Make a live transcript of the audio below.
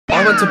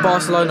I went to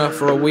Barcelona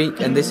for a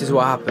week and this is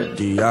what happened.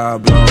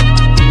 Diablo.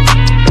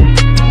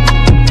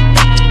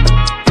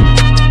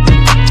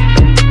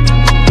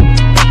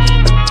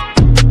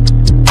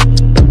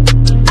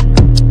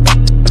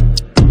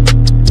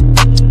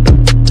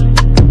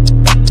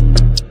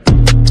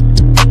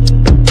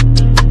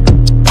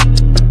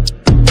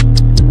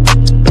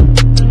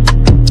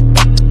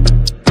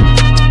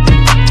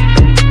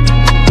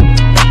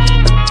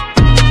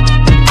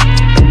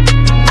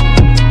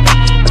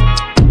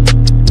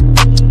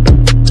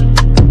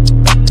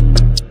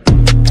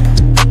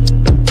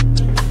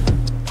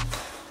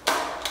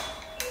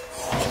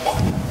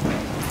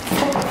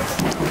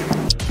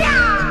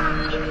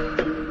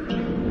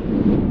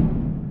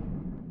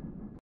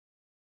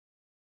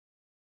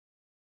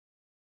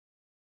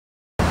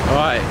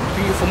 Alright,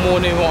 beautiful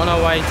morning, we're on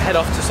our way to head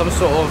off to some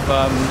sort of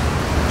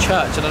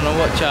church. I don't know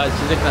what church,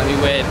 you're looking at me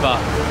weird, but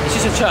it's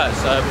just a church,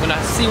 so we're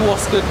gonna see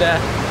what's good there.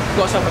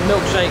 We've got some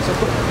milkshakes.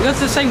 We go to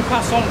the same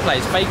croissant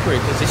place, bakery,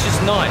 because it's just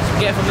nice.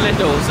 We get it from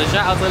Lidl, so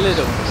shout out to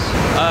Lidl.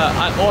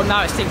 Or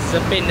now it stinks,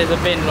 there's a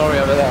bin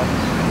lorry over there.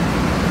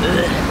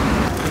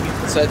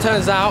 So it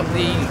turns out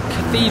the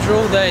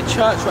cathedral, the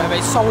church, whatever,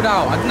 is sold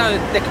out. I don't know,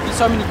 there could be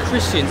so many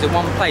Christians in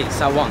one place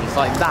at once,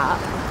 like that.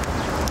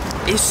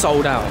 It's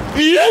sold out.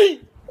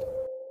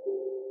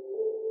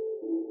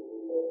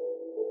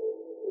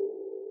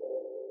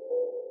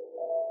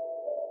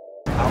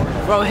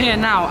 We're here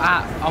now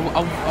at,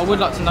 I would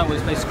like to know what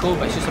this place is called,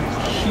 but it's just a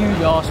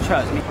huge ass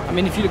church. I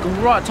mean, if you look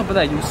right at the top of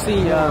there, you'll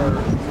see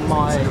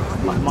my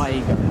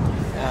ego.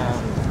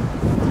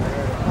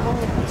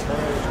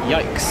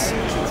 Yikes.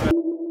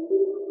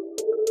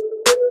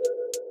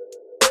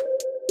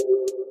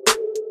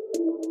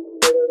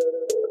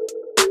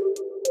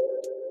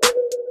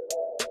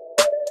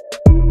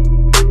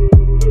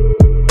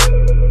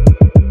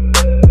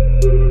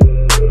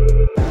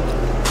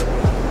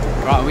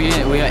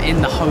 We are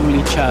in the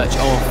holy church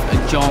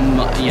of John,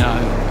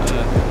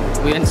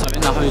 we're in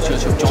the holy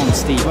church of John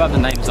Steve, whatever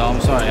the names are,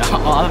 I'm sorry, I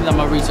haven't done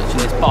my research on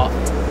this, but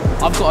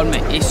I've got to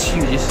admit, it's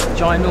huge, it's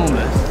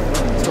ginormous.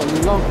 It's got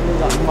lovely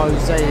like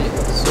mosaic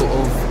sort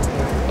of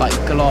like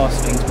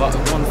glass things, but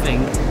one thing,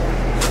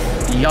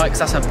 yikes,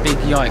 that's a big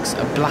yikes,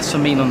 a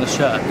blasphemy on the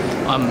shirt.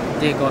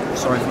 Dear God,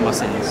 sorry for my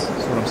sins,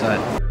 that's what I'm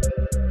saying.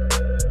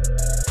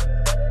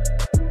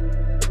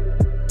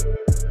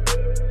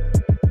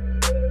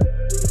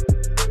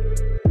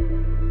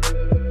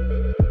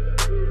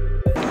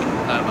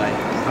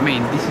 I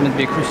mean, this is meant to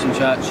be a Christian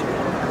church.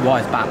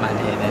 Why is Batman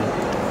here then?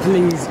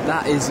 Please,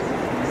 that is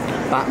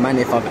Batman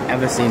if I've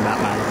ever seen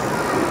Batman.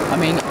 I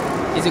mean,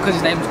 is it because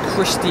his name's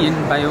Christian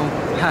Bale?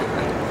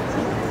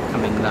 I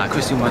mean, nah,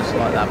 Christian was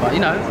like that, but you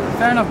know,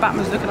 fair enough,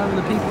 Batman's looking over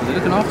the people, they're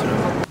looking after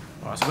them.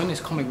 Alright, so we're in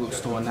this comic book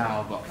store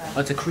now, but oh,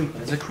 it's a creeper,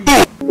 there's a creeper.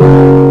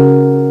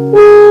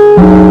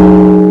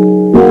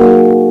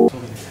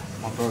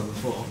 My bro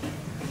before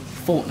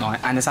Fortnite,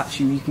 and it's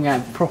actually, you can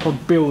get proper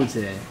builds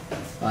here.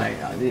 Like,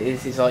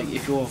 this is like,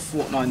 if you're a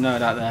Fortnite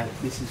nerd out there,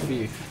 this is for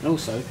you. And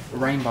also,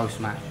 Rainbow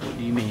Smash, what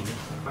do you mean?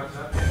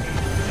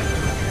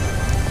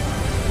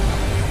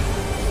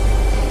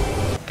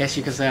 Guess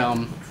you could say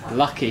I'm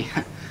lucky.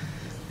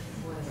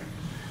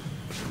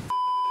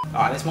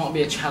 Alright, this might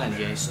be a challenge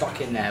here,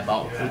 stuck in there,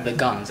 but with the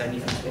guns,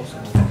 anything's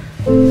possible.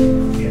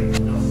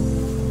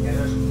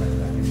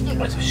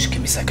 Wait, just give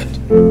me a second.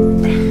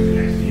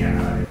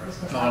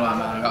 Alright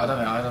man, I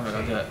don't think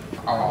I'll do it.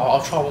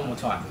 I'll try one more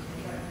time.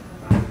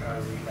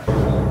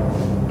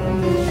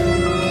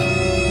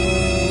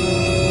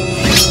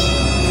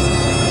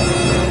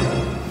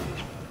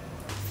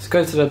 Let's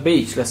go to the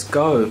beach, let's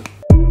go.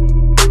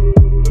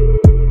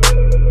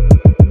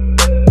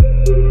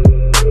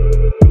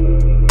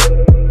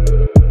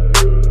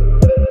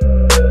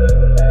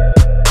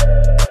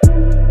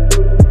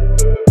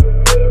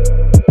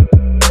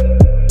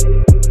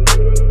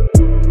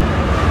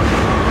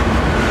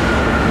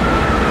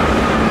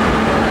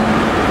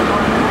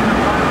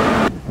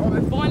 We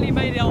finally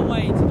made our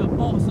way to the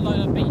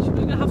Barcelona beach. We're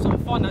gonna have some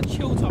fun, a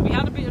chill time. We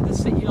had a bit of the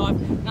city life,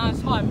 now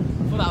it's time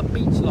for that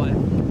beach life.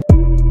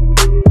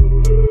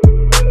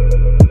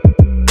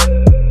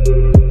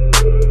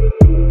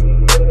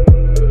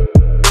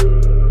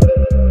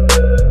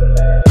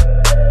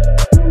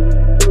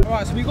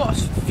 So we've got a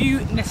few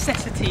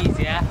necessities,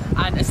 yeah,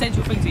 and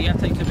essential things that you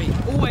have to take to the beach.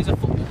 Always a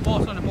football,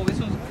 Barcelona ball. This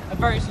one's a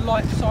very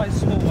light-sized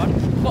small one.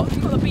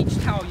 We've got the beach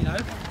towel, you know.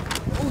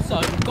 Also,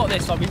 we've got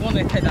this one. We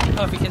wanted to take that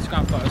perfect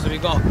Instagram photo, so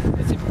we've got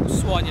the typical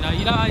swan, you know.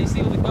 You know how you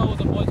see all the girls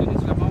and boys on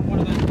Instagram? I'm one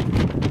of those.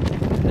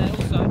 And then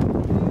also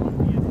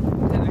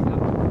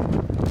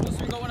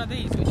we've got one of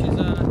these, which is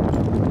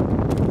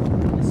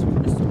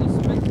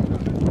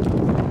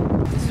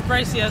this is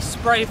basically a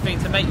spray thing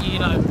to make you, you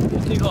know,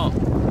 too hot.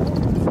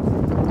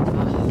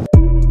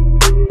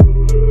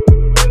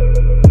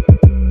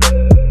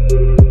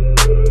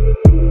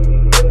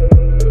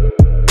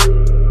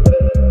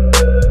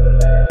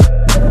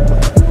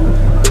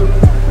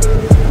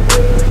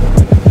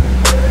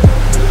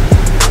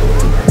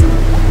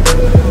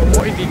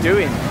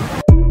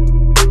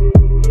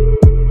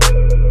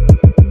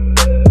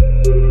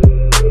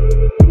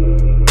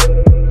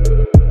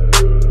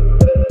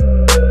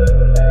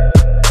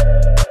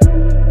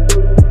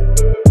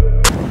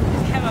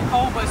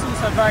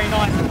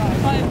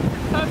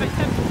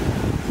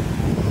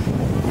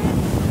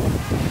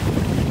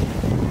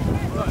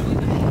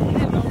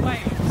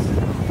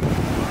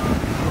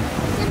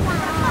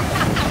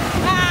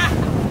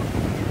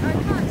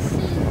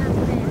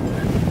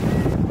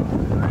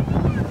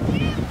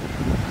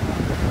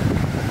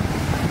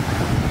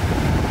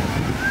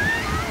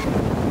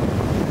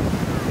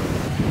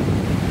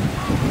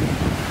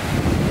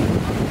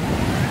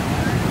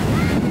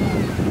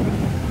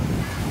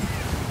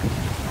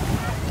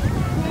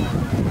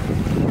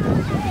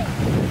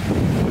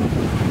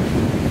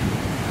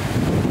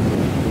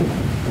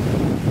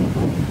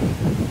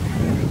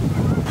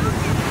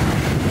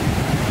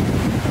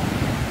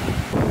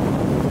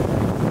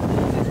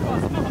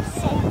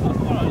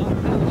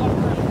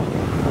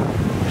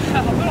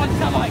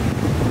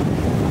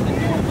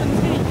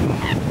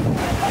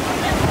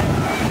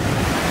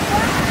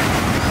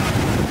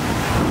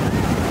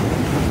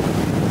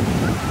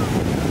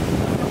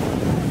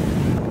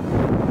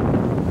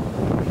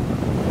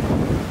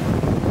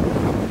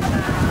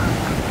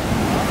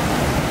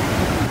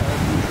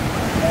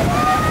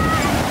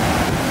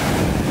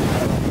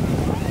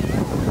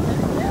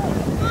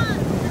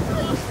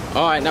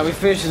 Alright, now we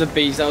finished with the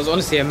beach. That was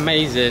honestly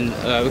amazing.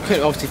 We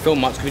couldn't obviously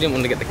film much because we didn't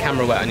want to get the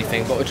camera wet or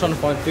anything, but we're trying to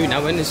find food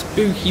now. We're in this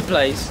spooky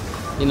place.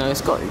 You know, it's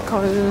got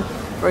kind of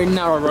very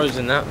narrow roads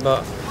in that,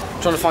 but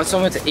trying to find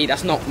somewhere to eat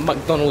that's not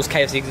McDonald's,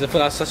 KFC, because I feel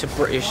that's such a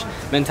British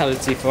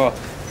mentality for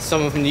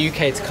someone from the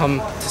UK to come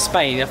to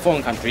Spain, a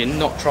foreign country, and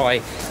not try,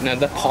 you know,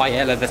 the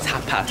paella, the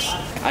tapas.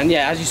 And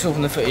yeah, as you saw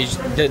from the footage,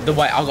 the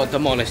way I got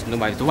demolished in the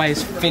wave. The way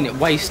it's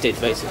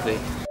wasted, basically.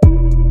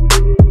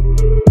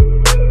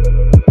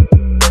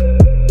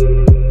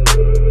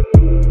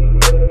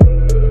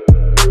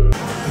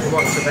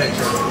 What's the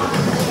picture?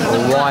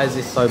 Well, why is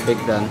this so big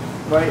then?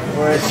 Wait,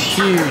 it's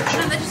huge.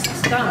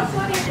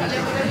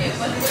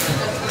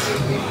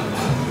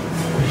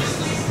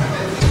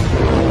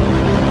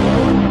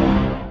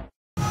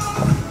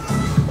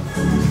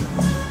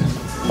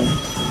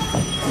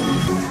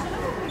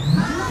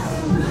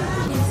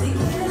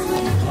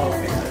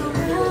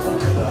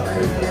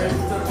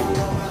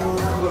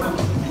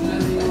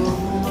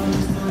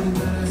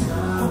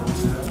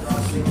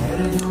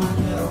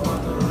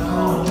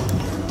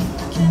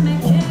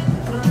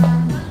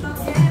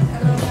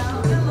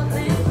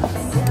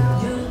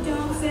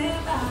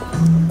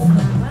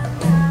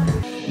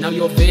 Now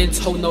your vids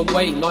hold no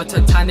weight, like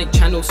Titanic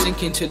channel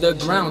sinking to the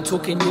ground.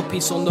 Talking your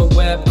piece on the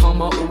web,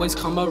 karma always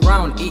come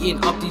around.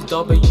 Eating up these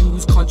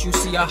W's, can't you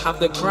see I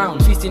have the crown?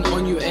 Feasting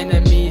on your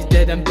enemies,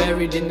 dead and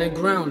buried in the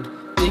ground.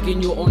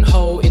 Digging your own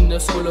hole in the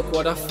soil, look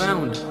what I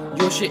found.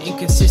 Your shit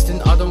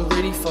inconsistent, I don't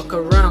really fuck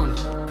around.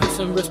 Put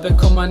some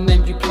respect on my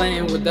name, you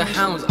playing with the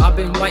hounds. I've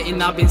been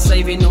waiting, I've been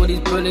saving all these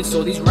bullets,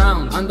 all these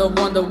rounds. And I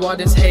wonder why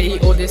this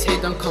hate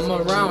don't come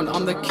around.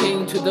 I'm the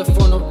king to the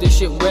front of this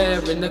shit,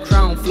 wearing the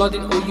crown.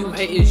 Flooding all you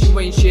haters, you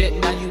ain't shit,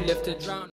 now you left to drown.